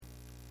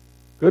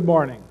Good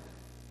morning.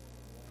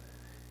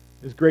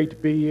 It's great to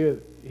be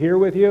here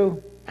with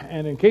you.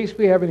 And in case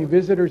we have any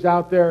visitors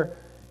out there,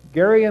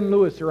 Gary and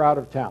Lewis are out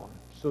of town.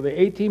 So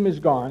the A team is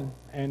gone,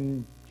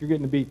 and you're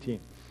getting the B team.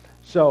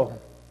 So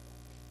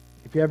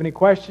if you have any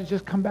questions,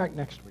 just come back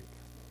next week.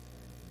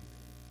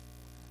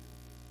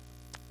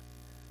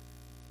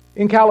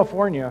 In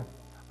California,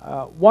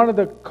 one of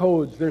the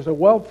codes, there's a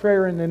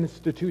welfare and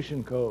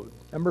institution code,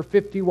 number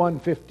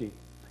 5150.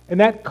 And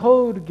that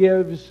code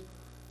gives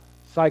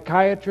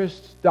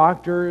psychiatrists,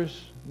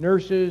 doctors,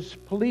 nurses,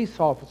 police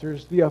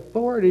officers the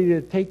authority to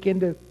take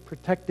into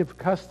protective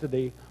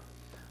custody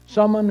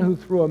someone who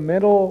through a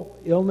mental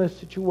illness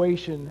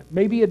situation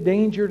may be a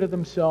danger to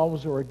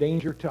themselves or a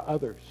danger to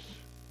others.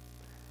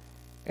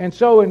 And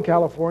so in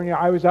California,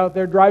 I was out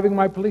there driving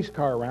my police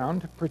car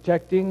around,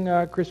 protecting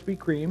Krispy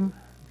Kreme,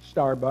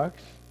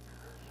 Starbucks,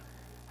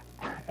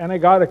 and I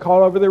got a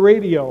call over the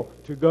radio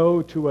to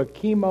go to a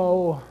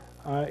chemo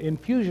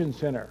infusion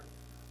center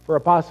for a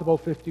possible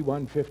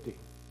 5150.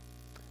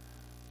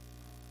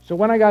 So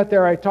when I got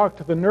there, I talked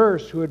to the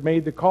nurse who had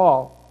made the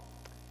call.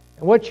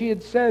 And what she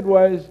had said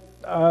was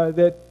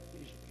that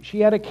she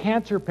had a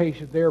cancer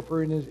patient there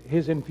for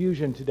his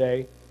infusion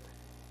today.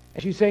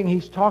 And she's saying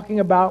he's talking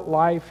about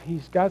life,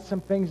 he's got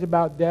some things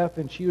about death,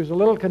 and she was a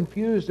little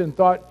confused and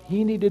thought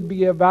he needed to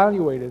be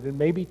evaluated and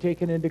maybe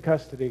taken into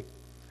custody.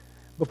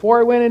 Before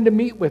I went in to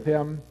meet with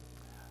him,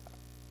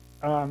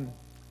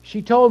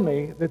 she told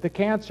me that the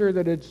cancer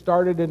that had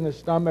started in the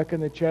stomach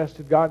and the chest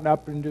had gotten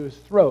up into his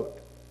throat,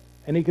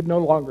 and he could no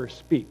longer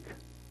speak.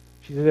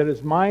 She said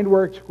his mind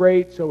works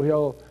great, so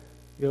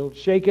he'll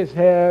shake his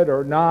head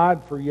or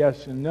nod for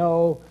yes and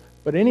no,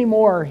 but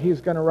anymore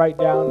he's going to write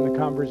down, and the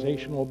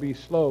conversation will be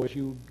slow as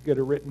you get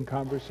a written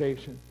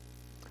conversation.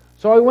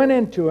 So I went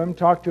into him,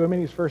 talked to him,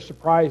 and he's first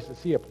surprised to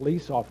see a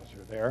police officer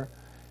there.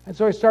 And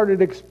so I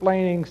started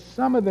explaining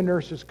some of the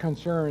nurse's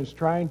concerns,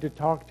 trying to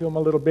talk to him a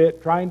little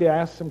bit, trying to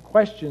ask some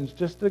questions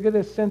just to get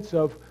a sense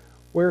of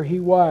where he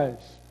was.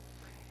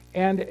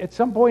 And at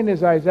some point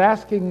as I was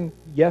asking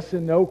yes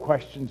and no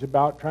questions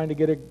about trying to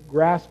get a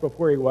grasp of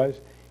where he was,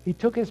 he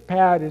took his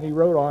pad and he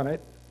wrote on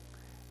it,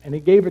 and he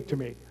gave it to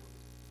me.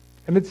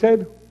 And it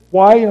said,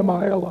 "Why am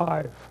I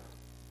alive?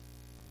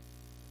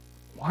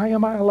 Why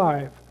am I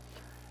alive?"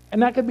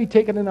 And that could be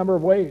taken a number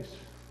of ways.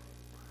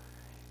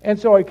 And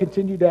so I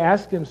continued to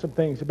ask him some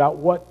things about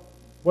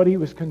what he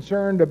was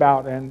concerned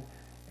about and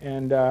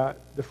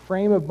the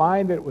frame of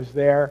mind that was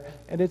there.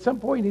 And at some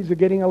point he's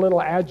getting a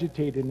little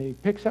agitated, and he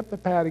picks up the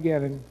pad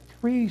again, and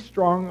 3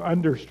 strong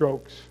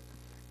understrokes.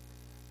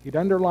 He'd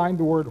underlined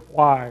the word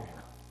why.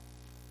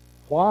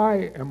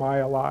 Why am I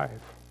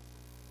alive?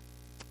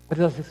 But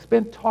as I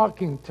spent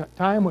talking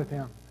time with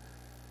him,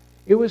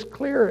 it was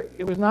clear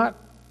it was not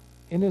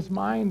in his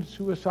mind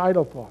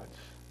suicidal thoughts.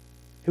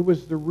 It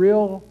was the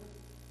real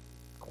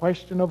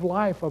question of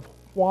life, of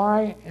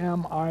why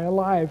am I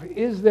alive?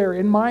 Is there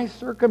in my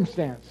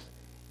circumstance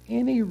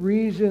any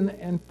reason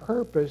and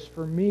purpose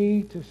for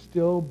me to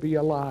still be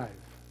alive?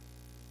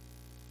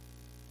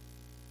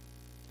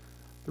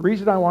 The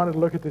reason I wanted to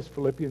look at this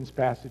Philippians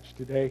passage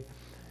today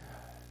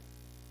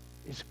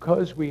is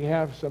because we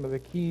have some of the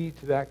key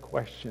to that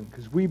question,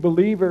 because we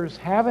believers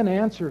have an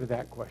answer to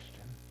that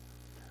question.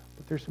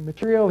 But there's some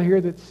material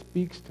here that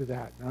speaks to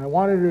that, and I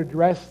wanted to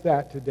address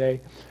that today.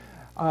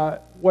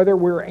 Whether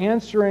we're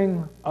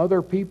answering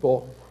other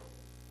people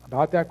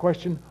about that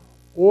question,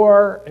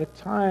 or at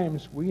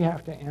times we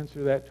have to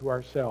answer that to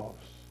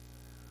ourselves.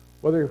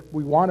 Whether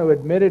we want to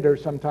admit it or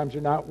sometimes or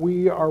not,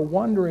 we are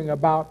wondering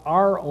about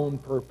our own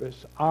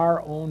purpose,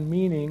 our own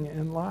meaning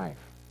in life.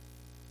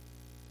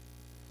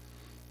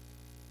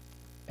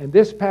 And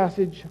this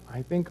passage,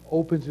 I think,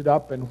 opens it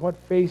up, and what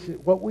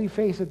we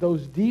face at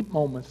those deep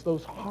moments,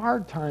 those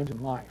hard times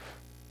in life.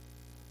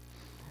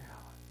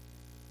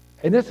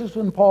 And this is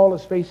when Paul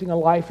is facing a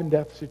life and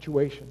death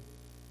situation.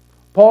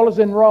 Paul is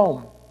in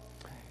Rome.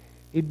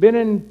 He'd been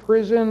in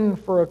prison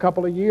for a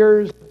couple of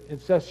years in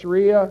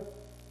Caesarea.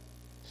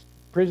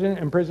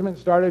 Imprisonment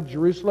started in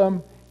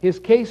Jerusalem. His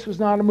case was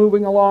not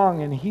moving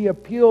along, and he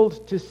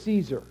appealed to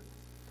Caesar.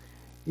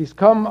 He's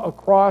come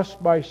across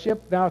by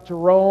ship now to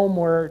Rome,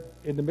 where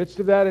in the midst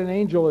of that an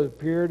angel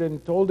appeared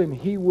and told him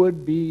he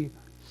would be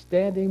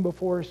standing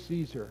before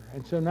Caesar.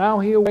 And so now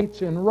he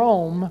awaits in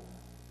Rome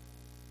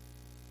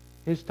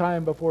his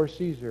time before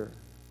Caesar.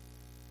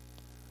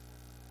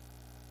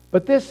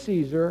 But this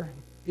Caesar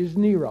is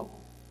Nero.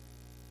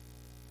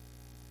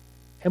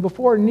 And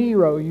before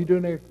Nero, you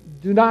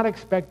do not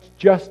expect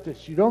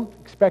justice. You don't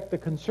expect the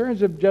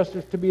concerns of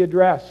justice to be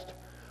addressed.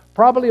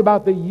 Probably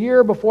about the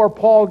year before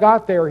Paul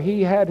got there,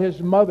 he had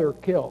his mother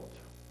killed.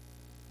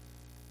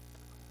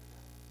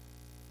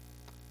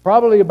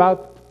 Probably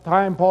about the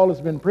time Paul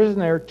has been in prison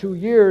there, 2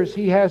 years,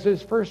 he has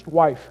his first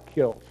wife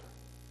killed.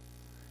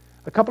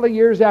 A couple of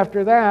years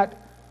after that,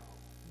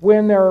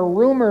 when there are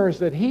rumors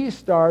that he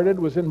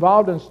was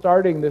involved in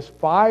starting this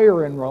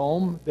fire in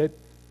Rome that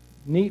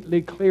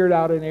neatly cleared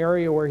out an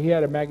area where he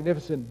had a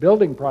magnificent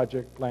building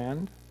project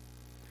planned,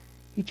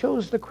 he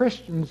chose the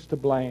Christians to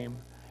blame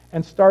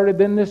and started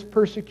then this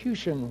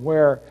persecution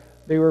where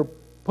they were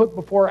put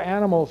before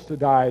animals to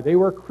die. They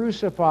were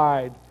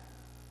crucified.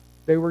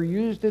 They were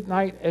used at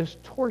night as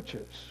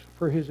torches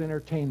for his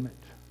entertainment.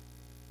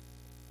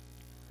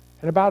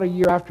 And about a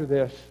year after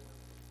this,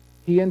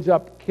 he ends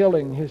up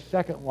killing his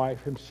second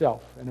wife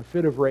himself in a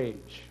fit of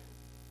rage.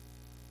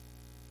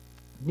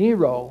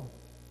 Nero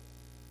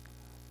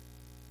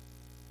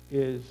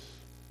is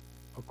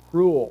a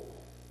cruel,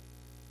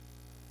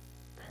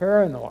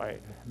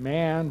 paranoid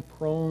man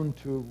prone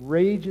to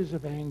rages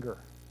of anger.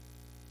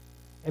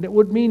 And it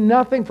would mean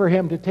nothing for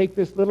him to take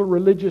this little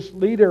religious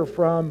leader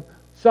from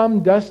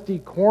some dusty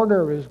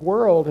corner of his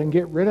world and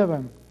get rid of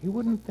him. He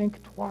wouldn't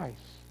think twice.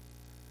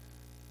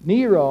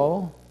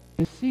 Nero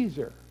is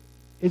Caesar,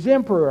 is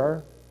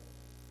emperor,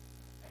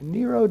 and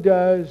Nero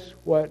does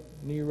what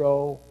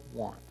Nero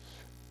wants.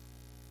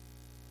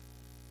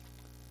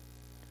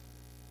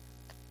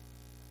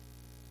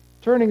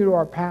 Turning to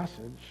our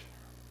passage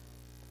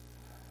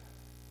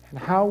and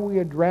how we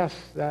address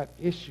that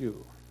issue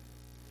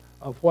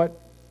of what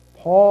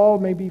Paul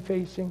may be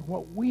facing,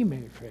 what we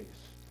may face.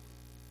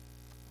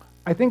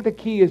 I think the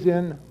key is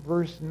in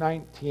verse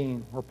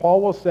 19, where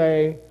Paul will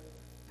say,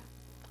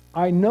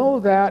 I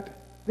know that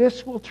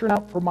this will turn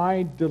out for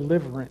my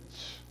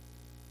deliverance.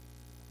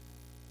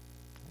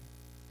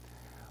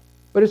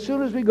 But as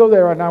soon as we go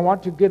there, and I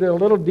want to get a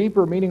little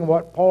deeper meaning of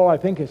what Paul, I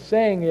think, is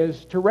saying,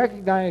 is to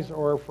recognize,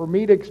 or for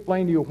me to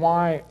explain to you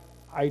why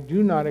I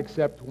do not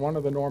accept one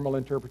of the normal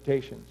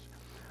interpretations.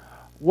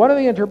 One of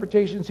the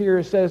interpretations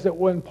here says that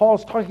when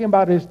Paul's talking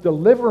about his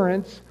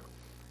deliverance,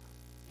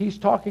 he's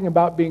talking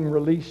about being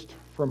released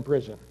from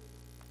prison.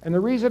 And the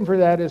reason for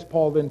that is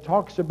Paul then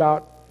talks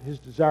about his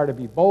desire to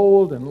be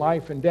bold and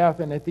life and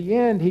death, and at the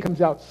end he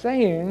comes out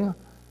saying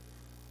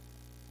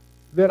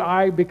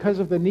that because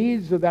of the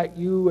needs of that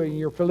you and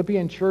your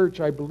Philippian church,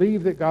 I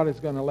believe that God is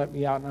going to let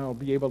me out and I'll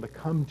be able to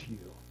come to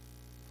you.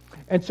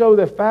 And so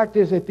the fact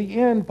is, at the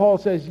end, Paul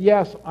says,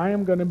 yes, I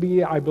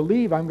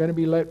believe I'm going to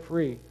be let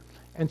free.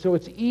 And so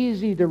it's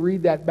easy to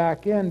read that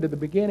back into the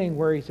beginning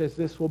where he says,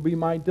 this will be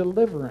my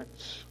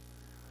deliverance.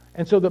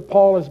 And so that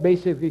Paul is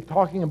basically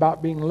talking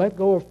about being let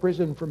go of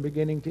prison from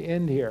beginning to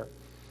end here.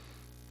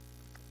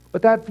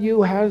 But that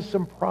view has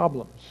some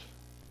problems.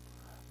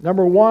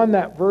 Number one,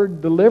 that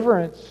word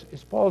deliverance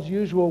is Paul's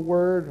usual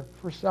word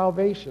for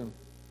salvation.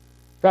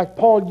 In fact,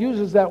 Paul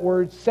uses that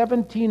word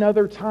 17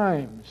 other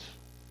times.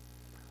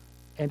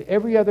 And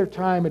every other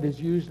time it is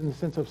used in the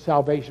sense of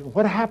salvation.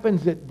 What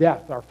happens at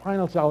death, our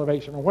final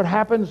salvation? Or what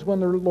happens when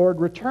the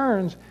Lord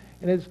returns?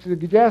 And it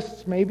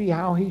suggests maybe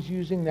how he's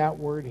using that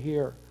word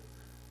here.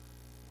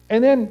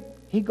 And then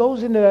he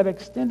goes into that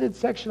extended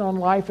section on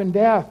life and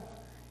death.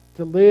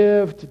 To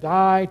live, to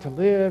die, to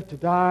live, to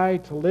die,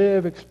 to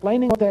live,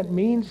 explaining what that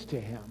means to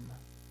him.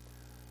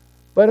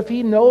 But if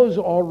he knows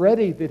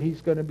already that he's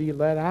going to be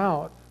let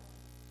out,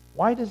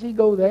 why does he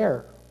go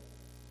there?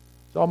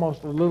 It's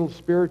almost a little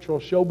spiritual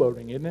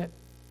showboating, isn't it?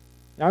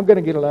 Now, I'm going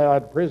to get let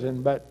out of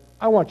prison, but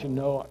I want you to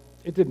know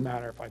it didn't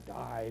matter if I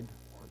died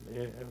or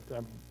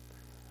lived.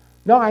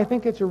 No, I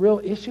think it's a real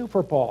issue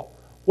for Paul.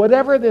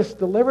 Whatever this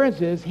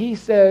deliverance is, he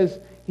says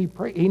he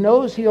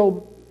knows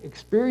he'll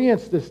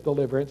experience this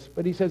deliverance,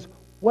 but he says,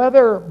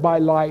 whether by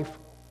life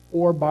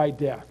or by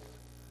death.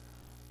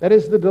 That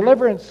is, the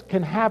deliverance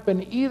can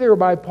happen either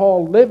by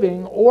Paul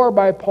living or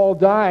by Paul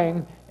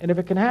dying, and if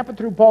it can happen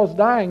through Paul's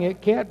dying,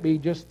 it can't be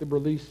just the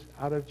release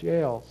out of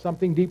jail.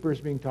 Something deeper is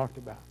being talked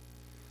about.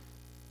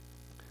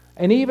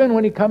 And even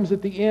when he comes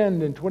at the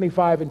end in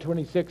 25 and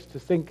 26 to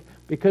think,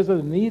 because of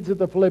the needs of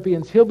the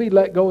Philippians, he'll be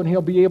let go and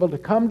he'll be able to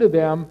come to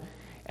them,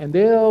 and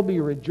they'll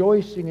be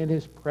rejoicing in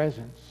his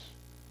presence.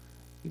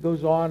 He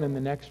goes on in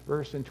the next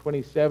verse in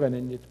 27,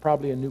 and it's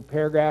probably a new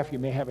paragraph. You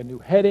may have a new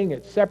heading.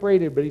 It's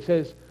separated, but he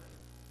says,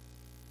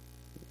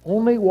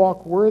 only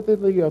walk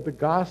worthily of the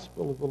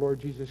gospel of the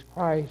Lord Jesus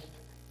Christ,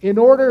 in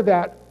order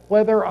that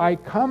whether I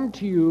come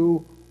to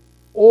you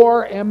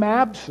or am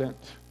absent,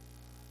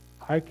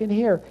 I can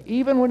hear.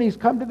 Even when he's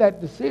come to that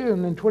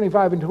decision in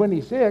 25 and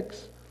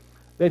 26,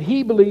 that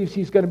he believes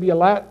he's going to be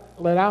let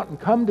out and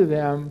come to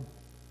them,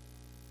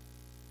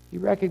 he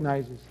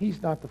recognizes he's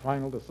not the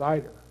final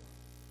decider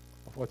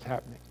of what's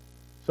happening.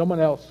 Someone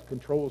else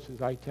controls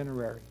his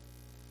itinerary.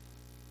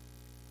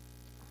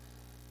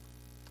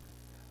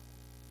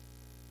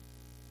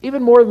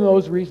 Even more than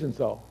those reasons,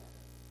 though,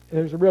 and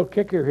there's a real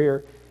kicker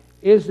here,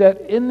 is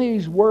that in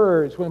these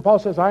words, when Paul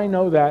says, I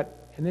know that,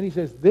 and then he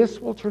says, this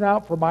will turn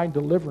out for my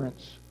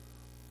deliverance,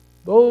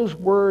 those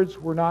words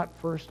were not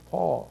first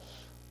Paul's.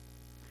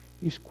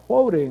 He's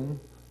quoting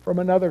from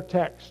another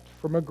text,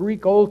 from a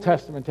Greek Old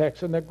Testament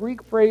text. And the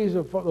Greek phrase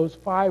of those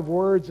 5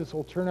 words, this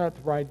will turn out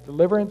to my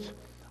deliverance,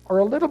 are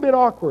a little bit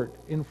awkward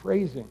in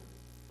phrasing.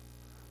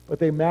 But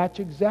they match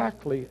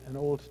exactly an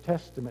Old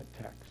Testament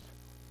text.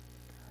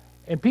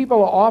 And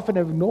people often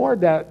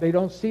ignored that. They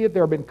don't see it.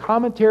 There have been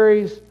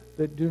commentaries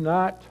that do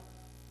not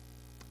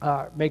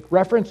make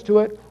reference to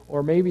it,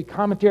 or maybe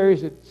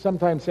commentaries that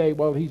sometimes say,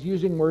 well, he's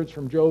using words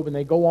from Job, and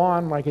they go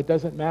on like it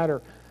doesn't matter.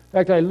 In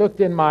fact, I looked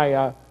in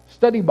my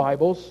study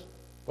Bibles,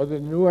 whether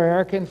the New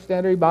American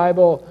Standard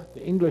Bible,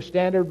 the English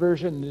Standard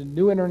Version, the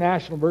New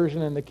International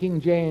Version, and the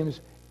King James,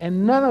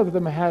 and none of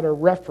them had a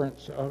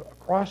reference, a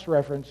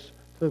cross-reference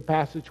to the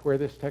passage where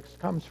this text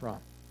comes from.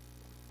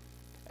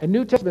 And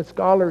New Testament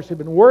scholars have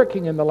been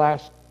working in the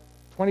last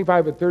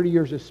 25 or 30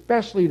 years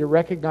especially to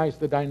recognize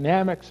the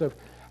dynamics of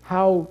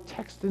how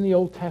texts in the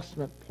Old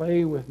Testament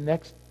play with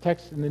next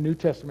texts in the New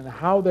Testament, and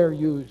how they're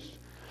used,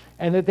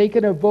 and that they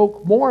can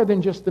evoke more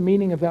than just the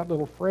meaning of that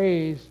little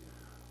phrase,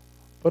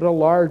 but a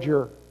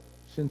larger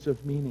sense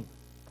of meaning.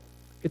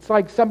 It's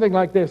like something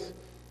like this.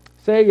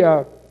 Say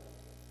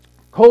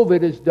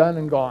COVID is done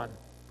and gone.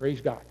 Praise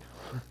God.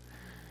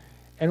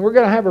 And we're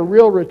going to have a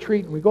real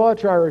retreat, and we go out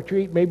to our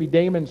retreat. Maybe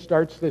Damon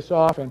starts this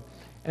off,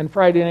 and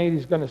Friday night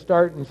he's going to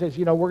start and says,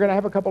 we're going to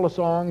have a couple of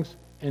songs,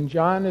 and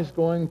John is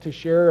going to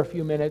share a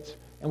few minutes,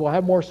 and we'll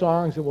have more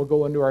songs, and we'll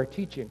go into our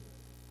teaching.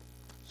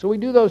 So we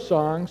do those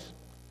songs,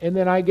 and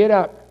then I get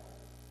up,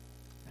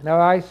 and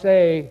I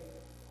say,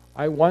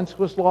 I once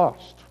was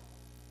lost.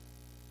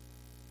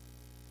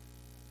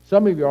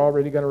 Some of you are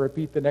already going to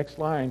repeat the next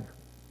line.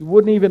 You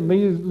wouldn't even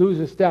lose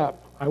a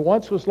step. I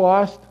once was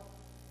lost,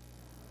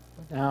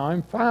 but now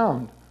I'm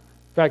found.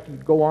 In fact,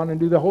 you'd go on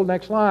and do the whole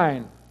next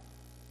line.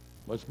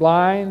 Was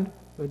blind,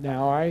 but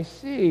now I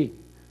see.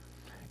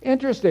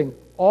 Interesting.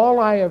 All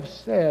I have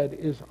said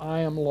is I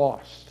am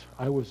lost.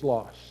 I was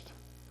lost.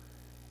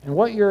 And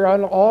what you're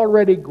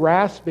already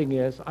grasping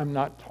is, I'm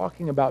not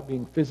talking about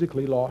being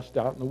physically lost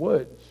out in the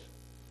woods.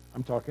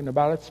 I'm talking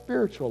about a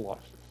spiritual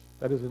lostness.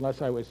 That is,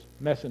 unless I was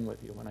messing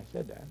with you when I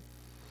said that.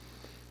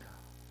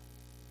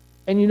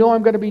 And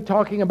I'm going to be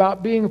talking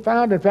about being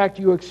found. In fact,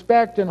 you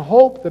expect and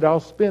hope that I'll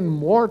spend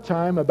more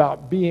time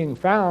about being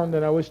found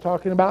than I was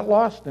talking about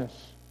lostness.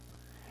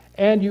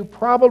 And you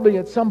probably,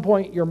 at some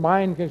point, your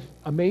mind goes,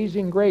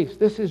 Amazing Grace.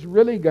 This is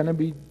really going to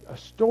be a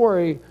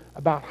story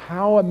about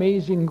how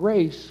amazing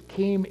grace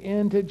came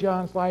into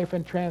John's life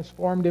and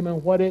transformed him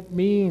and what it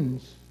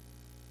means.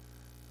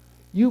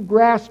 You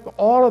grasp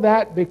all of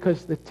that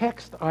because the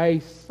text I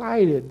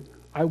cited,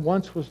 I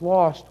once was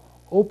lost,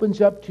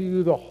 opens up to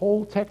you the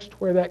whole text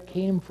where that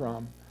came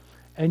from.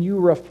 And you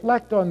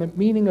reflect on the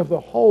meaning of the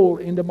whole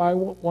into my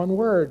one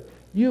word.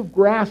 You've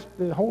grasped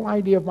the whole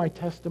idea of my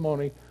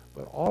testimony,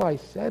 but all I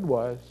said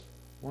was,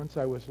 once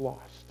I was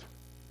lost.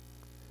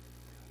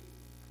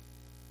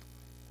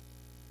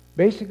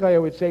 Basically, I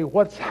would say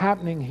what's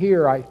happening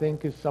here, I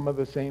think, is some of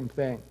the same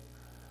thing.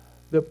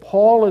 That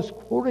Paul is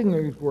quoting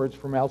these words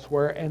from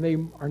elsewhere, and they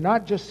are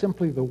not just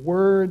simply the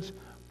words,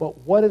 but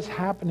what is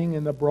happening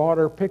in the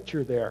broader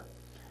picture there.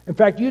 In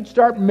fact, you'd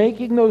start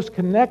making those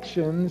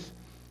connections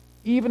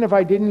even if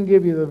I didn't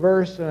give you the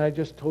verse and I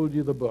just told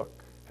you the book.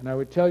 And I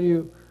would tell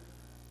you,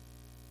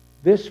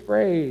 this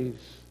phrase,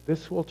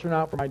 this will turn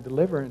out for my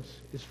deliverance,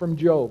 is from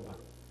Job.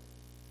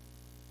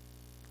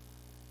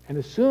 And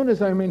as soon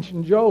as I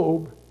mention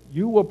Job,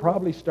 you will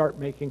probably start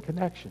making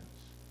connections.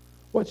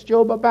 What's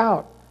Job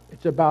about?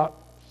 It's about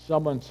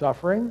someone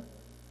suffering.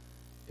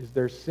 Is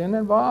there sin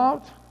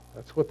involved?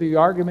 That's what the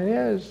argument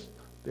is.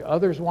 The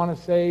others want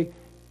to say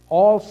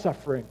all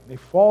suffering. They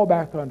fall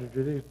back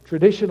under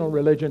traditional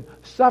religion.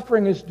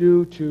 Suffering is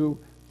due to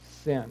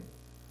sin.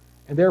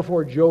 And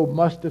therefore Job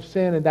must have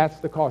sinned, and that's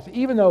the cause.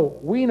 Even though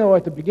we know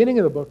at the beginning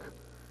of the book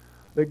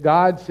that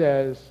God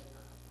says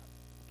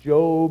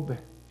Job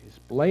is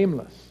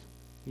blameless.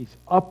 He's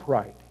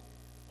upright.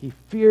 He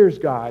fears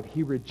God.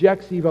 He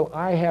rejects evil.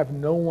 I have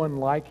no one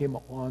like him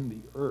on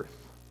the earth.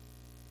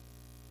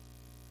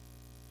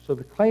 So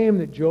the claim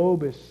that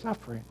Job is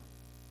suffering,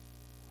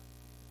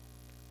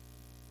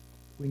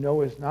 we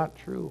know is not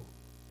true.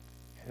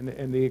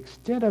 And the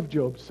extent of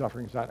Job's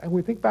suffering is not. And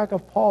we think back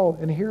of Paul,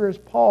 and here is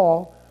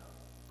Paul,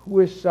 who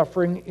is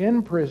suffering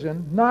in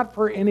prison, not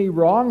for any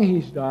wrong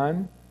he's done.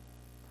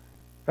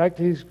 In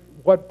fact,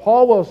 what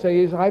Paul will say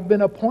is, I've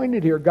been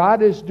appointed here.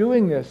 God is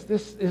doing this.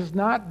 This is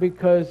not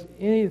because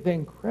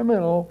anything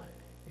criminal.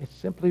 It's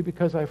simply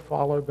because I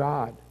follow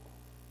God.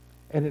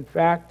 And in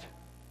fact,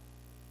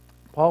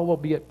 Paul will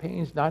be at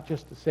pains not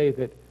just to say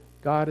that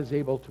God is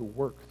able to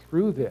work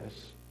through this,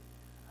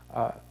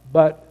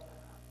 but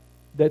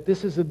that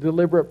this is a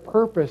deliberate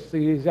purpose. That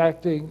he's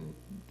acting,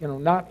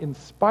 not in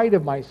spite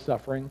of my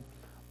suffering,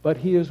 but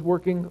he is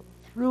working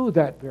through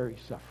that very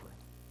suffering.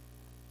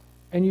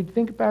 And you'd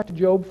think back to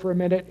Job for a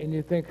minute and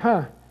you think,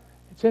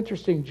 it's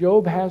interesting.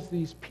 Job has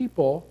these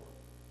people,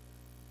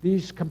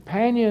 these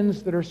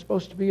companions that are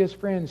supposed to be his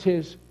friends,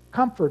 his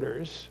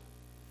comforters,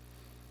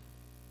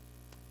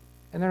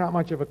 and they're not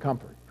much of a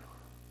comfort.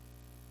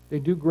 They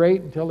do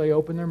great until they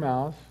open their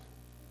mouths,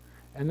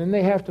 and then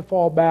they have to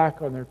fall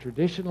back on their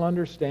traditional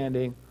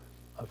understanding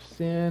of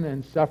sin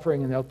and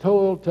suffering, and they'll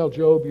tell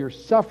Job, you're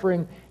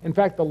suffering. In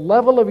fact, the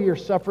level of your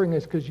suffering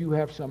is because you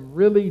have some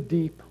really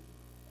deep,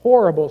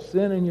 horrible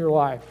sin in your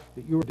life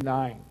that you are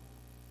denying.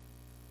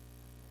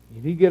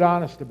 You need to get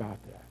honest about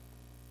that.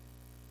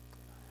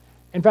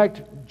 In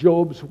fact,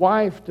 Job's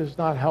wife does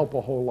not help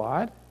a whole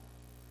lot.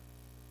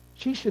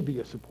 She should be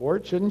a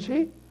support, shouldn't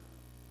she?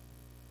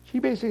 She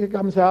basically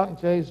comes out and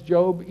says,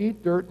 Job,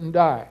 eat dirt and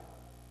die.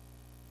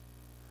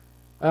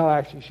 Well,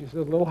 actually, she says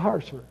a little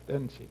harsher,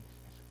 doesn't she?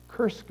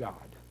 Curse God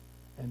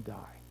and die.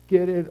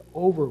 Get it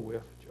over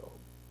with, Job.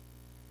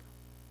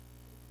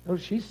 No,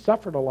 she's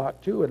suffered a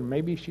lot too, and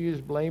maybe she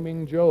is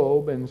blaming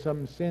Job and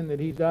some sin that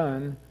he's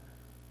done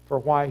for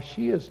why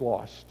she has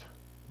lost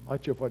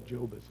much of what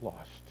Job has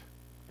lost.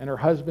 And her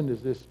husband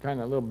is this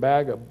kind of little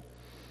bag of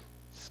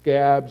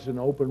scabs and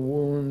open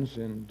wounds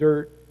and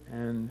dirt,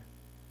 and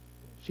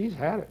she's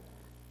had it.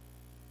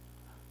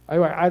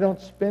 Anyway, I don't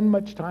spend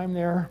much time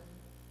there,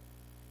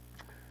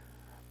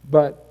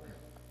 but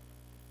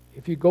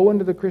if you go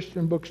into the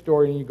Christian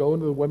bookstore and you go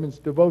into the women's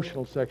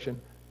devotional section,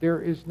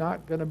 there is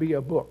not going to be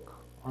a book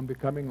on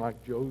becoming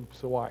like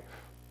Job's wife.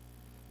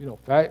 You know,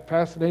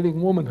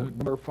 Fascinating Womanhood,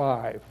 number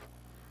 5,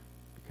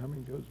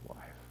 becoming Job's wife.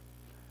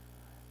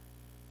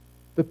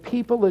 The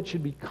people that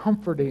should be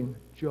comforting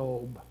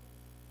Job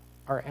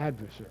are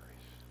adversaries.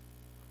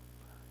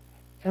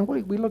 And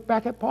we look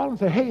back at Paul and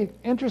say, hey,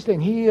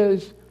 interesting,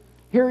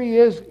 here he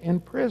is in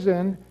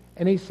prison,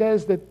 and he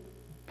says that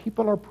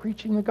people are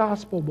preaching the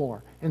gospel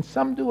more. And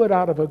some do it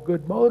out of a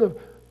good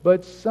motive,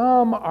 but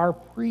some are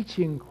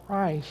preaching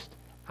Christ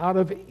out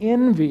of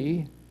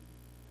envy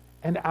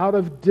and out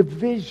of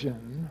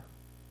division,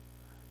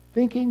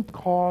 thinking to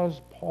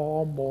cause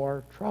Paul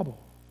more trouble.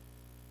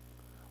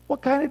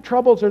 What kind of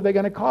troubles are they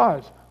going to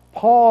cause?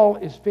 Paul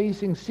is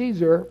facing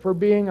Caesar for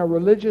being a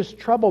religious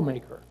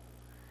troublemaker.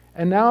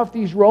 And now if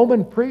these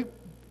Roman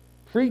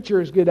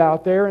preachers get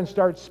out there and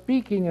start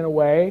speaking in a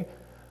way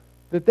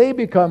that they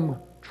become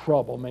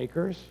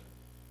troublemakers,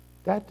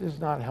 that does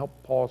not help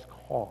Paul's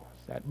cause.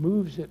 That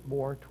moves it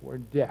more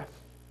toward death.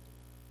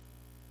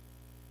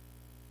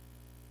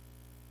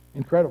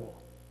 Incredible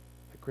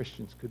that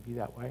Christians could be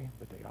that way,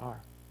 but they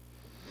are.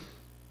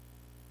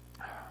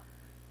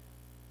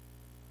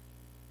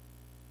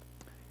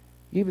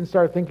 Even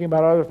start thinking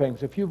about other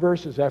things. A few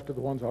verses after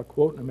the ones I'll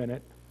quote in a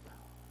minute.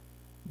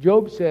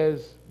 Job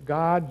says,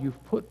 God,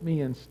 you've put me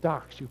in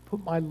stocks. You've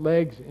put my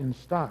legs in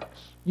stocks.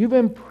 You've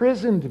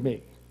imprisoned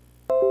me.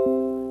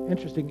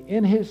 Interesting.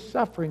 In his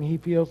suffering, he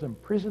feels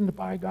imprisoned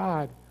by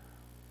God.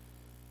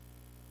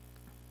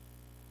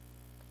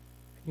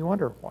 You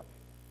wonder what?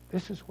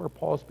 This is where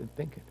Paul's been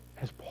thinking.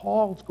 As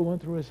Paul's going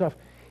through his stuff,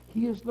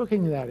 he is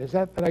looking at that. Is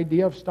that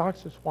idea of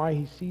stocks is why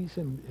he sees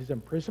his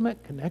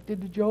imprisonment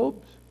connected to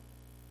Job's?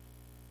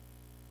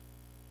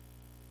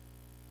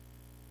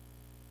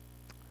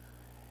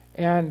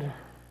 And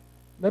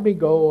let me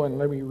go and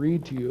let me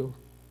read to you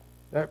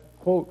that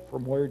quote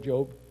from where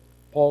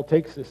Paul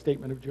takes this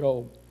statement of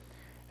Job.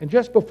 And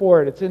just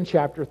before it's in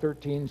chapter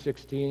 13,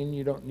 16.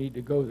 You don't need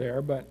to go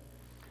there, but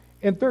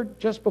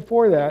just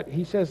before that,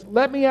 he says,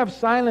 let me have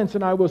silence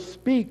and I will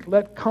speak.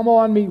 Let come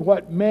on me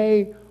what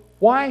may.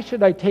 Why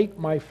should I take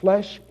my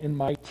flesh in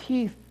my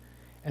teeth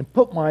and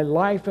put my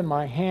life in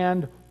my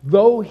hand?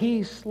 Though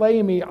he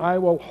slay me, I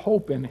will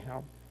hope in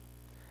him.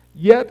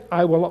 Yet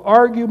I will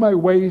argue my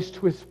ways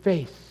to his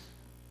face.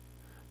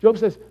 Job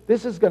says,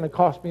 this is going to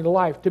cost me the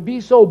life. To be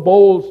so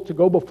bold to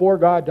go before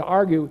God to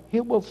argue,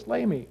 he will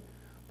slay me.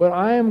 But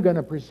I am going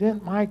to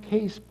present my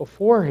case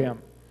before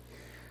him.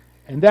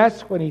 And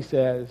that's when he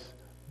says,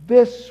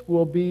 this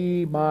will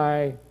be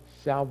my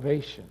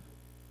salvation,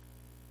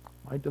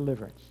 my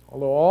deliverance.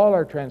 Although all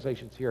our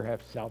translations here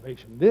have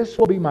salvation. This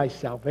will be my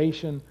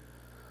salvation,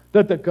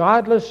 that the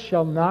godless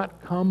shall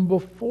not come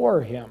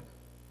before him.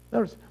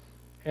 Notice,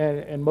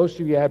 and most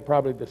of you had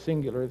probably the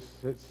singular,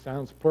 it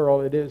sounds plural,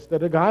 it is,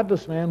 that a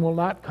godless man will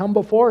not come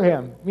before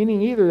him.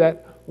 Meaning either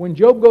that when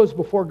Job goes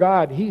before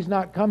God, he's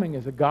not coming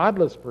as a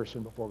godless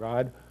person before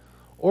God,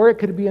 or it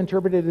could be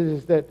interpreted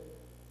as that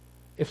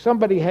if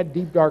somebody had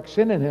deep, dark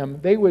sin in him,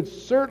 they would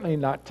certainly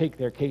not take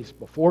their case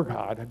before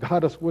God. A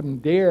godless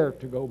wouldn't dare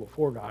to go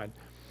before God.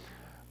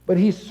 But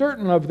he's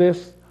certain of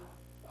this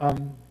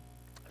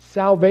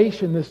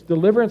salvation, this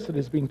deliverance that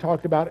is being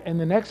talked about. And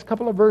the next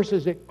couple of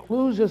verses, it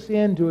clues us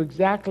into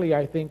exactly,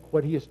 I think,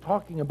 what he is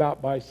talking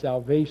about by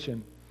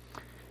salvation.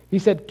 He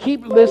said,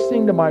 keep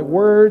listening to my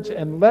words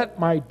and let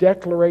my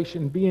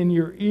declaration be in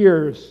your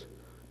ears.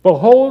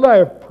 Behold, I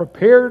have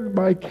prepared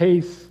my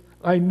case.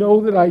 I know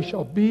that I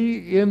shall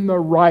be in the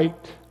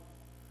right.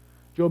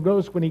 Job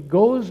knows when he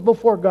goes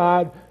before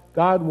God,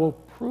 God will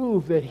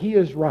prove that he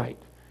is right.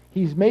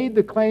 He's made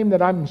the claim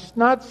that I'm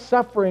not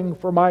suffering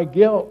for my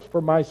guilt,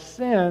 for my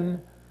sin,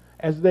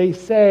 as they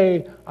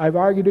say. I've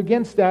argued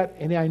against that,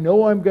 and I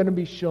know I'm going to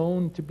be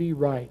shown to be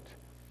right.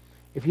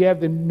 If you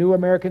have the New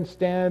American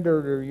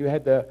Standard or you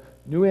had the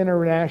New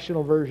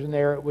International Version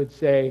there, it would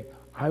say,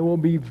 I will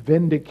be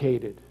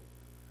vindicated.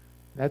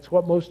 That's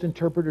what most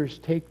interpreters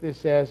take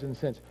this as in a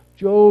sense.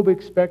 Job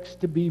expects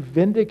to be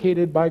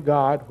vindicated by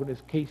God when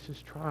his case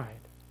is tried.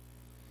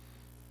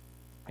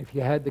 If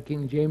you had the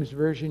King James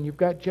Version, you've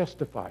got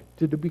justified,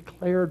 to be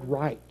declared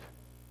right.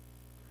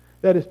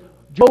 That is,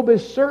 Job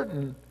is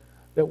certain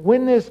that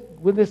when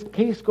this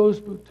case goes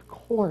to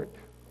court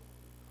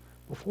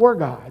before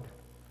God,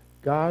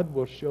 God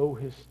will show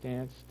his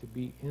stance to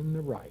be in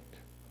the right.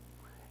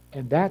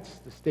 And that's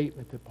the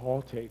statement that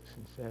Paul takes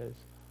and says,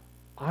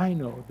 I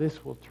know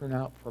this will turn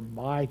out for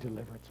my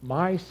deliverance,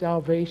 my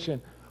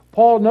salvation.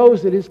 Paul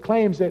knows that his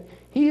claims that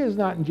he is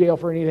not in jail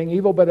for anything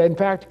evil, but in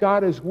fact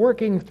God is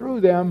working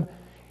through them,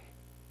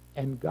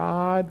 and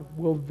God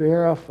will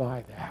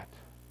verify that.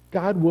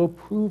 God will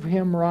prove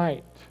him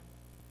right.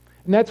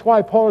 And that's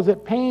why Paul is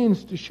at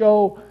pains to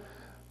show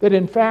that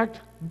in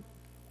fact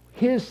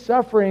his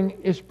suffering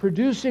is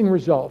producing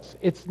results.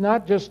 It's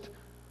not just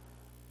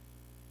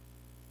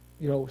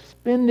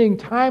spending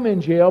time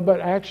in jail, but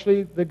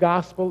actually the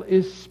gospel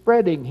is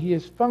spreading. He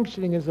is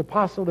functioning as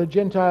apostle to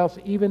Gentiles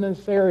even in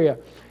this area.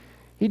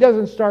 He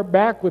doesn't start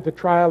back with the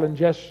trial in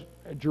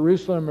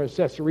Jerusalem or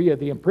Caesarea,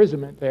 the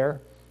imprisonment there,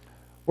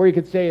 where he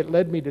could say it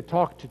led me to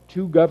talk to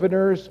 2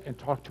 governors and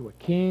talk to a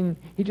king.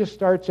 He just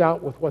starts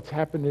out with what's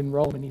happened in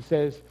Rome, and he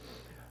says,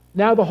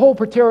 now the whole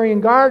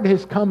Praetorian Guard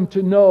has come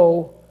to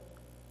know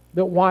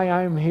that why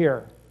I'm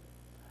here.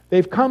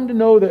 They've come to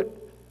know that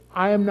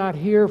I am not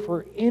here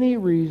for any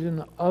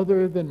reason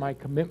other than my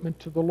commitment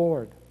to the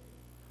Lord.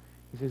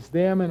 He says,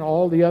 them and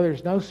all the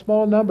others, no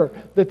small number,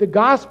 that the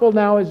gospel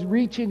now is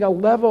reaching a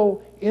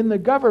level in the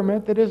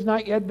government that has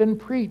not yet been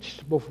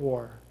preached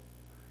before.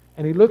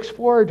 And he looks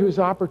forward to his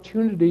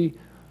opportunity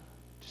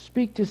to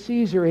speak to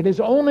Caesar. And his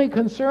only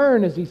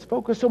concern, as he's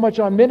focused so much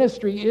on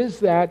ministry,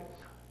 is that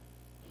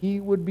he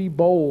would be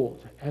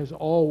bold, as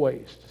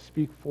always, to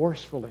speak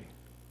forcefully.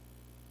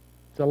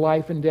 It's a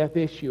life and death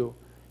issue.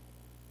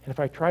 And if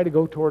I try to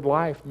go toward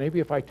life,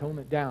 maybe if I tone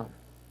it down.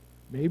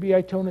 Maybe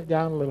I tone it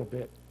down a little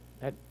bit.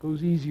 That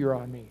goes easier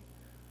on me.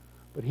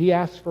 But he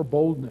asks for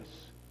boldness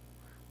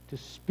to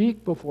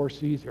speak before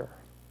Caesar,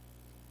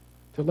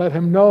 to let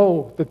him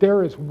know that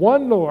there is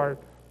one Lord,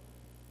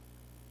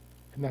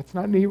 and that's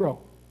not Nero.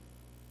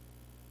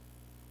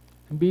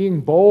 And being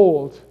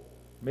bold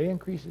may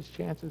increase his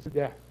chances of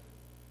death.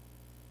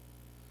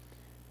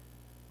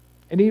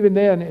 And even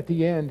then, at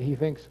the end, he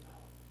thinks,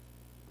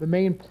 the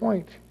main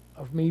point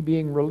of me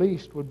being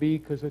released would be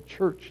because a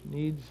church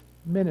needs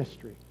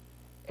ministry.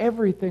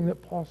 Everything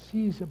that Paul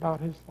sees about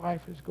his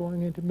life is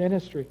going into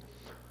ministry.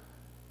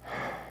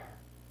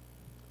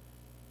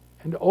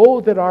 And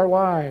oh, that our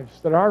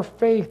lives, that our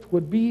faith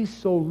would be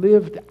so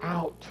lived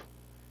out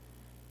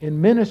in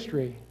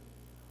ministry,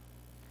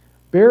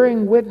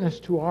 bearing witness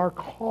to our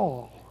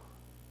call,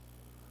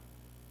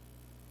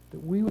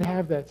 that we would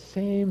have that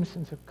same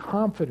sense of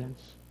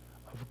confidence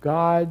of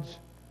God's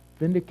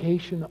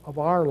vindication of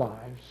our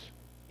lives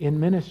in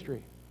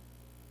ministry.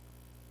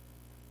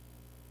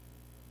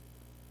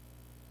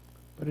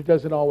 But it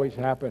doesn't always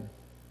happen.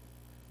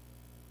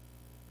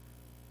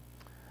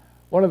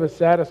 One of the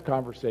saddest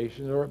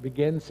conversations, or it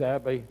begins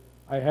sadly,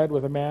 I had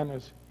with a man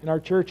was in our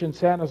church in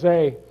San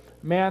Jose,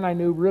 a man I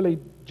knew really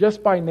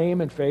just by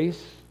name and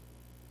face.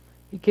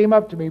 He came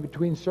up to me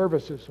between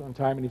services one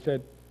time and he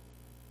said,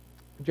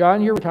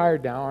 John, you're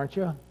retired now, aren't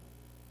you?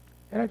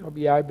 And I told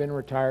him, yeah, I've been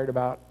retired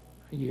about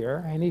a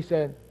year. And he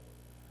said,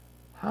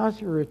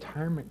 how's your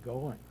retirement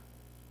going?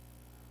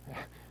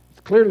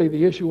 Clearly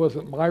the issue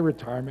wasn't my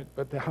retirement,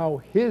 but how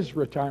his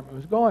retirement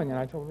was going. And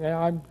I told him, yeah,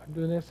 I'm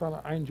doing this,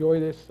 I enjoy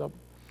this. So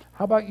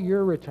how about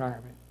your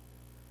retirement?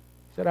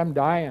 He said, I'm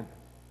dying.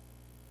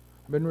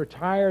 I've been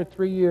retired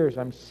 3 years.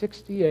 I'm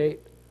 68.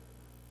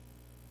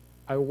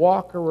 I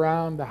walk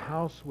around the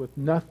house with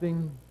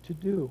nothing to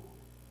do.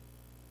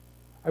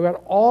 I've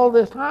got all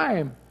this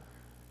time,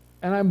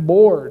 and I'm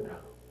bored.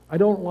 I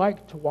don't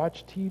like to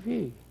watch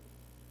TV.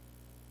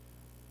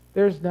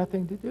 There's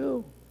nothing to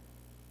do.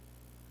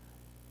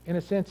 In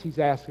a sense, he's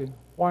asking,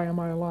 why am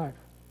I alive?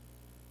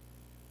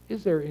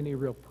 Is there any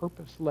real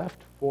purpose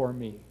left for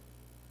me?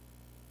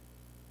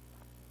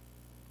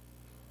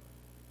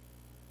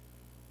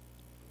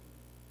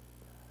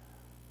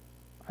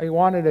 I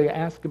wanted to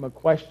ask him a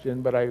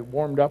question, but I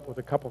warmed up with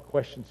a couple of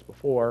questions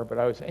before, but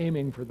I was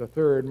aiming for the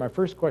third. My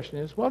first question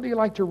is, well, do you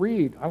like to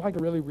read? I like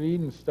to really read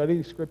and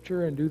study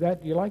Scripture and do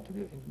that. Do you like to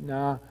do it?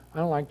 Nah, I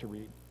don't like to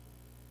read.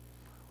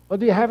 Well,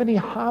 do you have any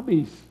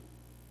hobbies?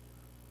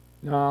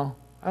 No,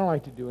 I don't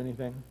like to do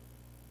anything.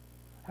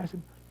 I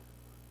said,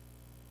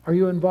 are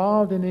you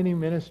involved in any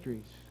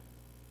ministries?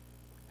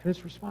 And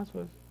his response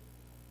was,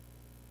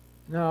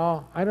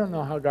 no, I don't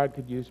know how God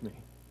could use me.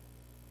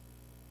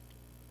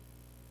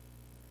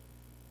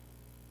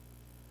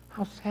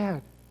 How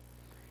sad.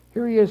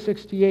 Here he is,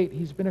 68.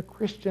 He's been a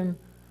Christian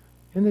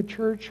in the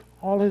church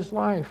all his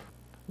life.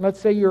 Let's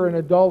say you're an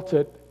adult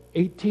at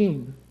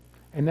 18,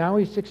 and now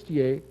he's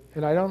 68,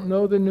 and I don't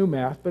know the new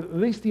math, but at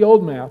least the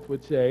old math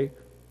would say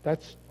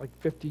that's like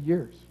 50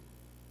 years,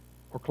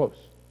 or close.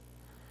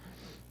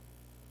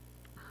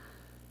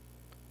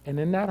 And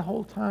in that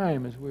whole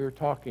time, as we were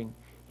talking,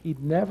 he'd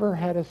never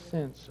had a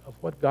sense of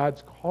what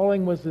God's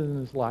calling was in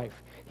his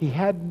life. He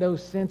had no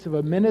sense of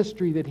a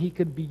ministry that he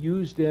could be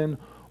used in,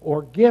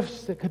 or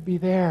gifts that could be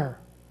there.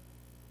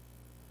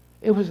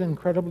 It was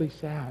incredibly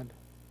sad.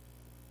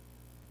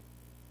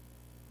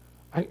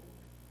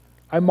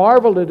 I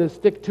marveled at his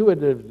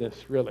stick-to-itiveness,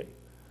 really.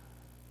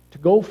 To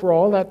go for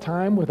all that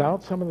time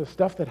without some of the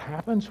stuff that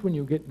happens when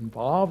you get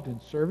involved in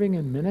serving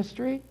in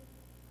ministry.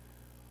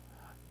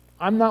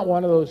 I'm not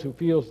one of those who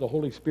feels the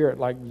Holy Spirit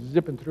like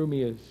zipping through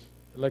me as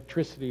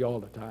electricity all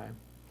the time.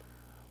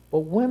 But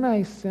when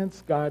I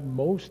sense God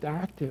most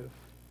active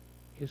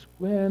is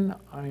when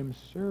I'm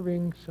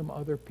serving some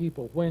other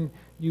people. When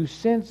you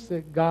sense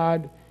that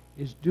God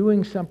is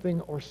doing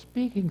something or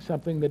speaking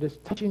something that is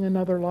touching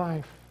another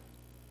life.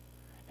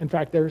 In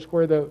fact, there's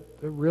where the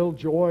real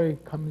joy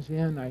comes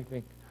in, I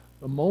think.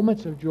 The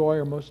moments of joy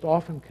are most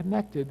often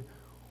connected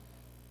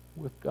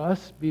with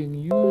us being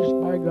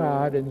used by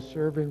God and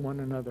serving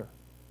one another.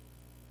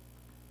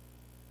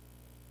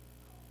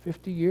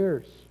 50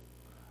 years.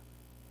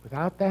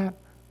 Without that,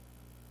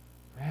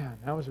 man,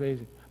 that was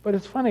amazing. But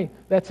it's funny,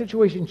 that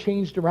situation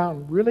changed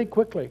around really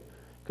quickly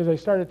because I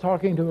started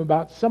talking to him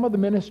about some of the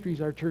ministries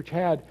our church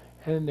had,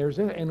 and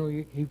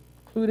he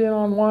clued in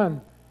on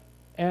one,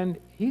 and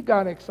he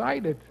got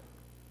excited.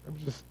 It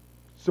was just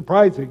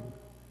surprising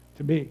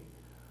to me.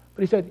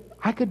 But he said,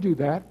 I could do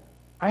that.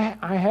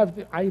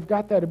 I've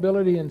got that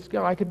ability and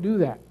skill. I could do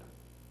that.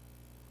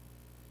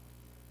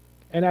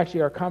 And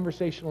actually our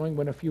conversation only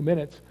went a few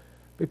minutes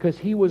because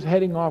he was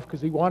heading off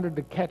because he wanted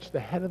to catch the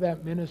head of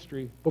that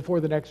ministry before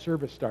the next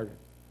service started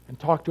and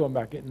talk to him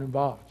about getting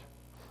involved.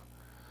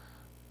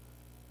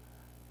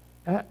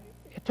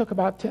 It took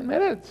about 10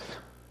 minutes.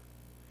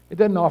 It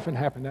doesn't often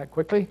happen that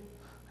quickly.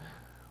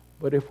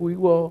 But if we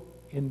will,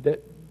 in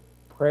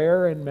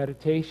prayer and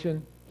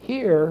meditation,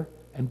 hear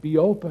and be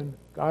open,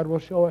 God will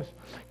show us.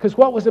 Because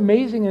what was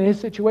amazing in his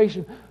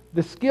situation,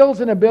 the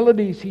skills and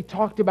abilities he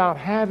talked about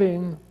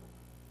having,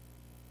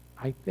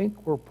 I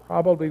think were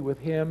probably with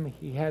him.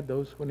 He had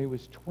those when he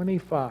was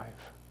 25.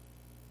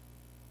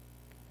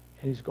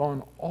 And he's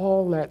gone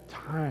all that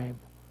time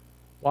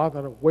while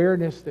that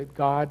awareness that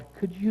God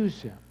could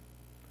use him.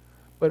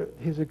 But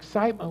his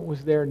excitement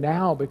was there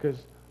now because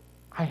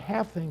I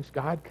have things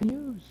God can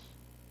use.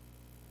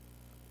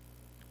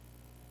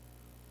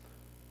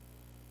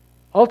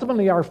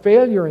 Ultimately, our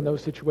failure in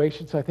those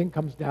situations, I think,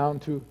 comes down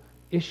to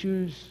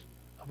issues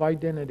of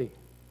identity.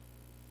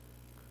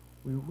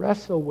 We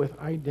wrestle with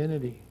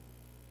identity.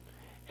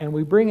 And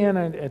we bring in,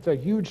 it's a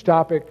huge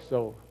topic,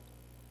 so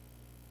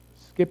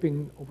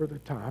skipping over the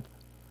top.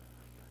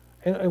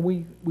 And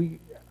we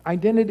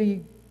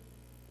identity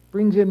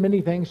brings in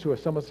many things to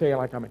us. Some will say,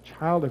 like, I'm a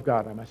child of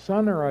God. I'm a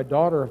son or a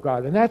daughter of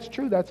God. And that's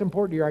true. That's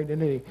important to your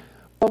identity.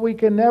 But we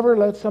can never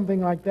let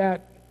something like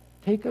that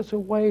take us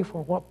away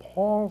from what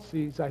Paul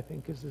sees, I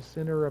think, as the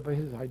center of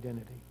his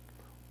identity.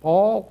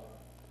 Paul,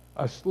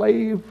 a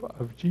slave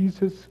of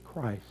Jesus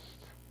Christ.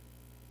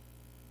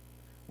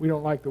 We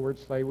don't like the word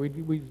slave. We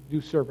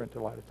do servant a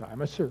lot of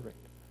time. A servant.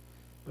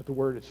 But the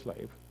word is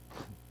slave.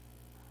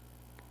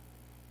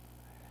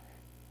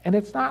 And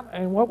it's not,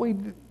 and what we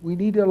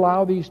need to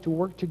allow these to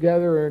work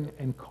together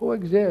and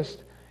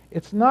coexist.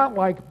 It's not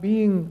like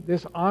being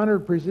this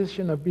honored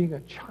position of being a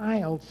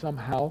child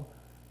somehow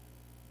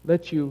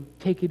lets you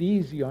take it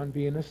easy on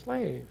being a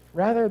slave.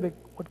 Rather,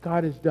 what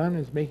God has done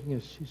is making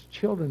us his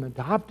children.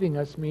 Adopting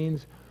us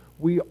means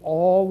we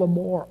all the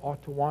more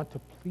ought to want to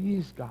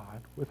please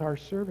God with our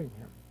serving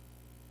him.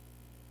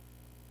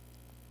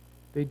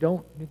 They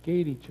don't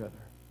negate each other.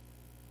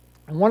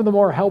 And one of the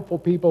more helpful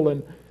people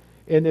in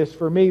this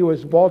for me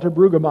was Walter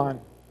Brueggemann,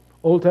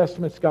 Old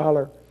Testament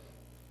scholar.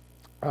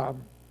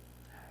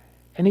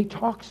 And he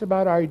talks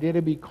about our idea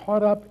to be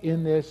caught up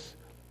in this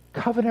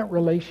covenant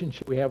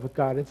relationship we have with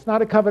God. It's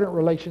not a covenant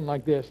relation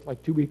like this,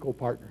 like two equal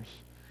partners.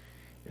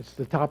 It's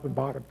the top and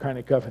bottom kind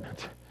of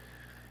covenant.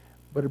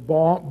 But it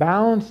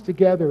bounds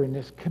together in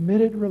this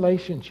committed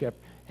relationship.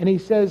 And he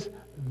says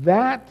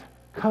that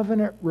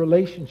covenant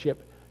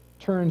relationship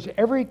turns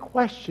every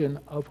question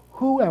of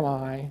who am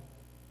I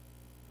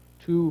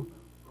to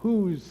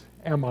whose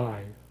am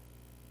I?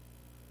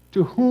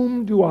 To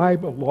whom do I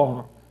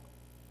belong?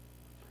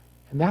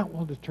 And that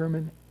will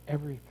determine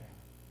everything.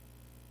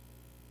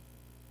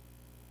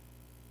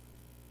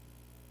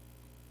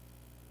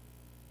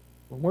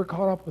 When we're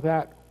caught up with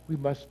that, we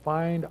must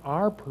find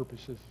our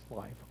purposes in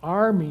life,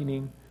 our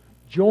meaning,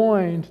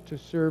 joined to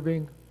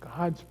serving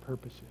God's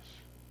purposes.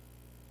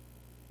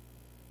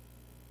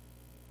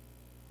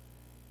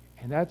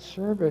 And that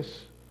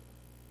service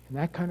and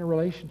that kind of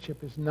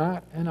relationship is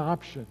not an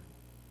option.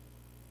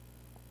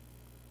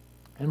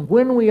 And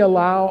when we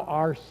allow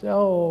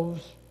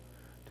ourselves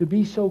to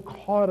be so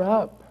caught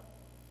up,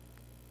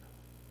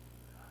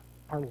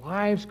 our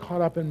lives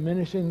caught up in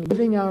ministering,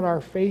 living out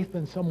our faith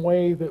in some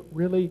way that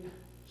really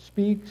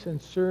speaks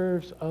and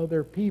serves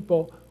other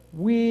people,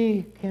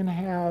 we can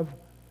have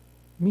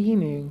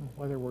meaning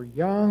whether we're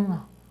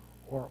young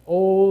or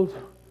old,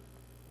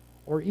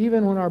 or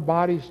even when our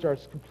body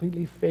starts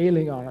completely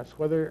failing on us,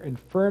 whether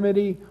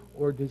infirmity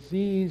or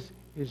disease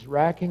is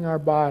racking our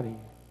body.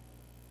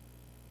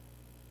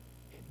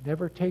 It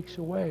never takes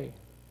away.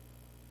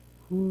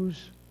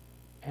 Whose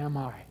am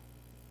I?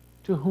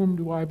 To whom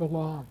do I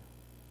belong?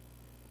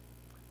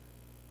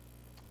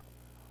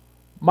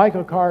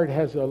 Michael Card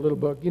has a little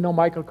book. You know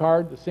Michael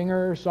Card, the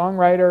singer,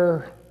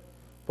 songwriter,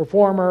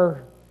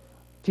 performer,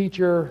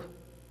 teacher,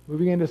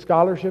 moving into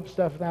scholarship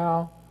stuff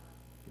now.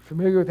 You're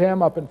familiar with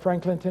him up in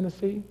Franklin,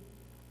 Tennessee?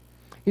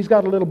 He's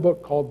got a little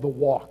book called The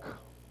Walk.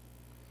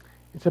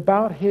 It's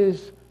about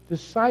his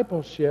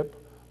discipleship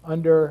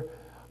under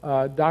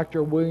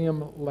Dr.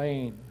 William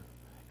Lane.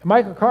 And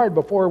Michael Card,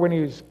 before, when he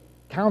was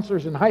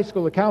counselors in high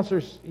school, the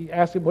counselors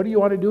asked him, what do you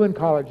want to do in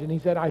college? And he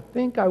said, I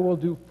think I will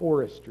do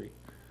forestry.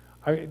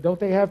 Don't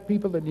they have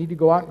people that need to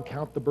go out and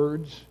count the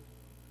birds?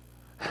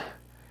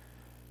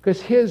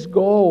 Because his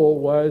goal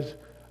was,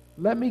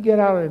 let me get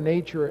out of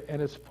nature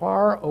and as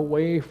far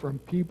away from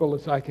people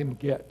as I can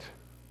get.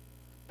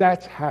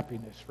 That's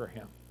happiness for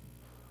him.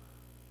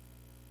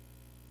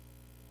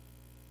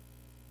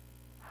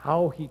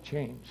 How he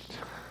changed.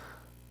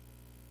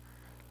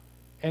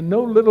 And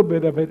no little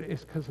bit of it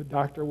is because of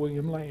Dr.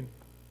 William Lane.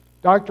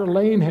 Dr.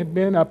 Lane had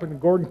been up in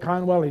Gordon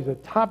Conwell. He's a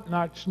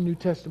top-notch New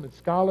Testament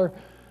scholar.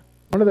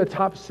 One of the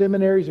top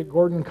seminaries at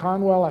Gordon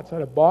Conwell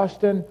outside of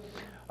Boston.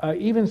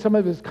 Even some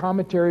of his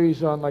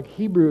commentaries on like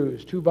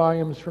Hebrews, 2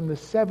 volumes from the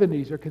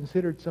 70s, are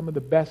considered some of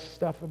the best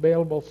stuff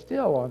available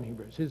still on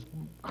Hebrews. His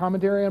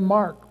commentary on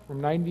Mark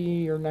from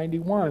 90 or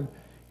 91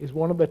 is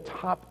one of the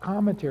top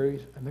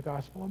commentaries on the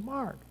Gospel of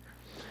Mark.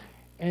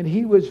 And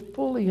he was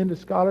fully into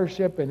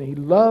scholarship, and he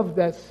loved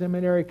that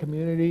seminary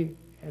community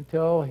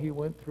until he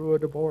went through a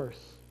divorce.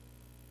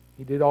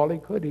 He did all he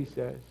could, he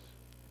says,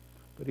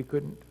 but he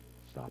couldn't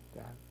stop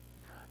that.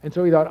 And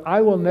so he thought,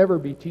 I will never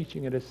be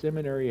teaching at a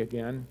seminary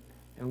again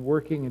and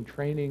working and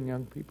training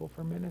young people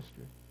for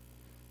ministry.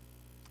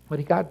 But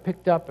he got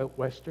picked up at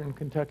Western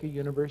Kentucky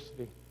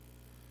University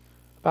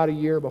about a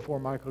year before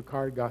Michael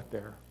Card got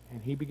there.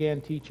 And he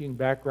began teaching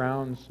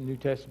backgrounds, New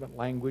Testament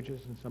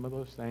languages, and some of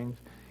those things.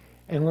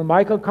 And when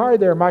Michael Card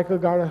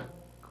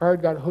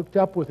got hooked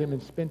up with him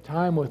and spent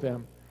time with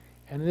him.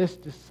 And this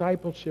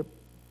discipleship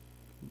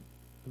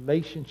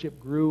relationship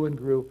grew and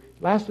grew.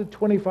 It lasted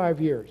 25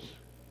 years.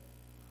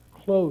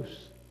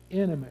 Close,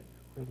 intimate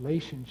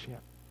relationship.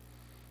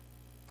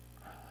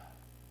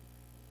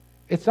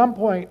 At some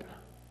point,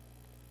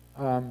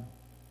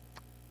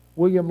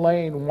 William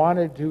Lane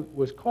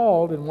was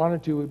called and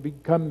wanted to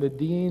become the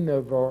dean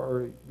of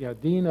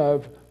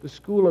the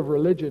School of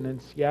Religion in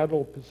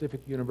Seattle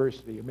Pacific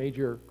University, a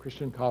major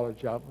Christian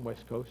college out on the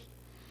West Coast.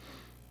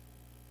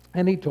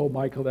 And he told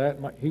Michael that.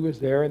 He was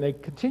there, and they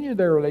continued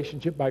their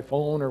relationship by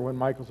phone or when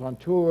Michael's on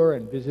tour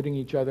and visiting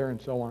each other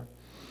and so on.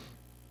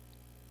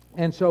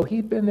 And so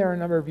he'd been there a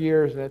number of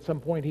years, and at some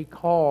point he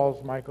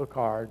calls Michael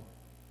Card.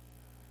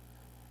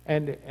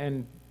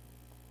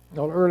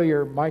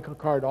 Earlier, Michael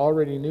Card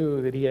already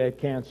knew that he had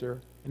cancer,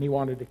 and he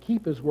wanted to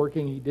keep his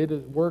working. He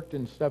worked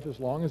and stuff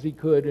as long as he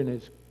could in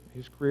his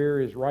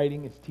career, his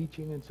writing, his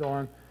teaching, and so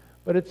on.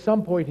 But at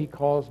some point he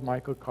calls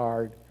Michael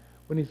Card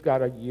when he's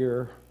got a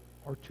year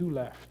or two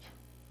left.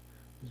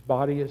 His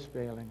body is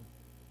failing.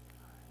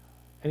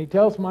 And he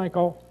tells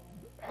Michael,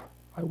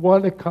 I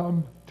want to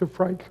come to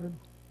Franklin.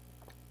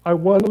 I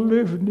want to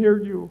live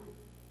near you.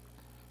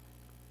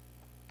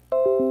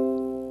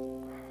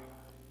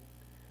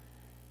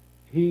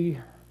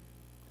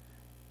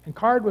 And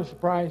Card was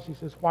surprised. He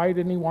says, why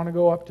didn't he want to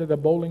go up to the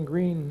Bowling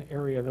Green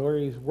area where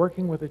he's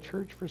working with a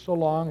church for so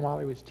long while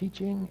he was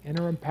teaching,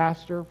 interim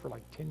pastor for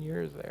like 10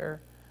 years there.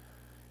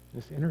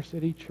 This inner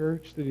city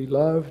church that he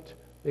loved,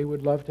 they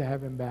would love to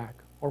have him back.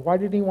 Or why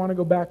didn't he want to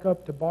go back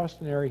up to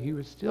Boston area? He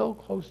was still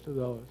close to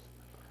those.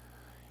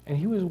 And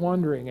he was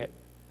wondering it.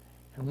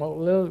 And what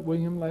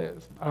William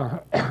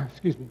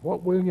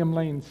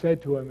Lane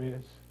said to him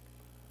is,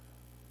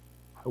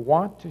 I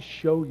want to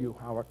show you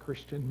how a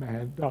Christian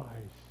man dies.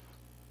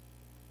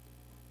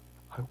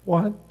 I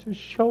want to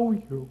show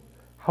you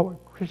how a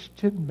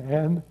Christian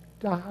man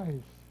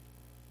dies.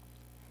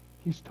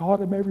 He's taught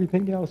him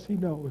everything else he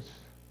knows.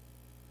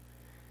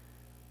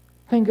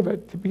 Think of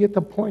it, to be at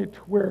the point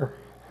where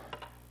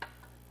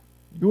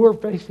you are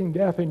facing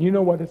death and you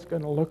know what it's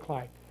going to look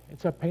like.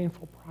 It's a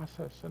painful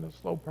process and a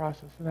slow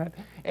process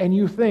and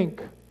you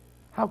think,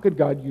 how could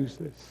God use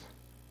this?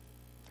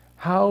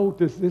 How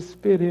does this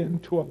fit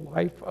into a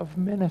life of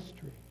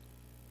ministry?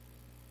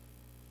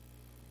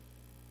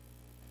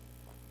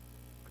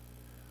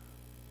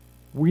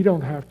 We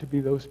don't have to be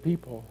those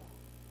people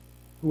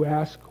who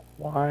ask,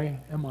 why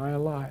am I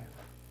alive?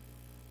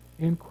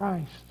 In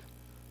Christ,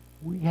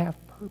 we have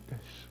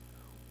purpose.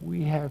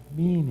 We have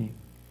meaning,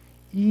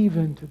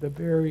 even to the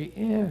very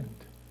end.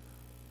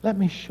 Let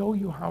me show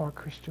you how a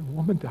Christian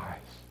woman dies.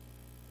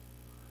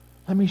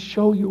 Let me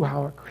show you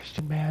how a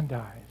Christian man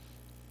dies.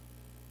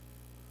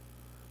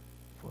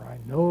 For I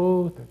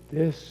know that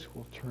this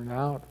will turn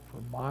out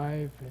for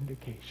my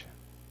vindication.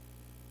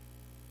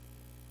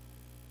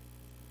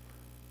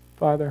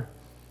 Father,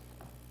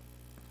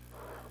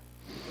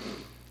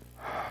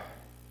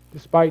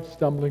 despite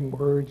stumbling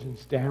words and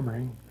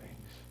stammering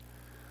things,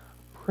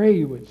 pray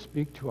you would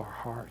speak to our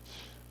hearts.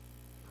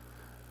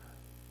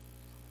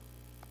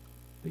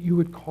 That you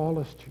would call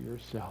us to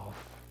yourself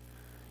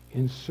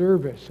in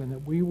service, and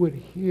that we would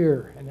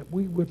hear, and that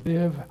we would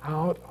live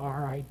out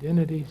our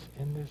identities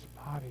in this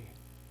body.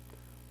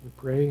 We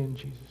pray in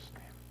Jesus'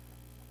 name.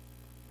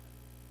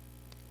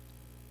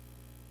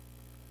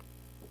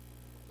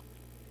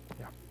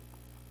 Yeah.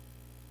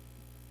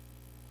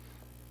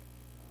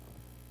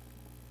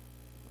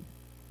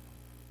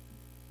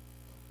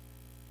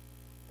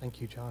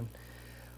 Thank you, John.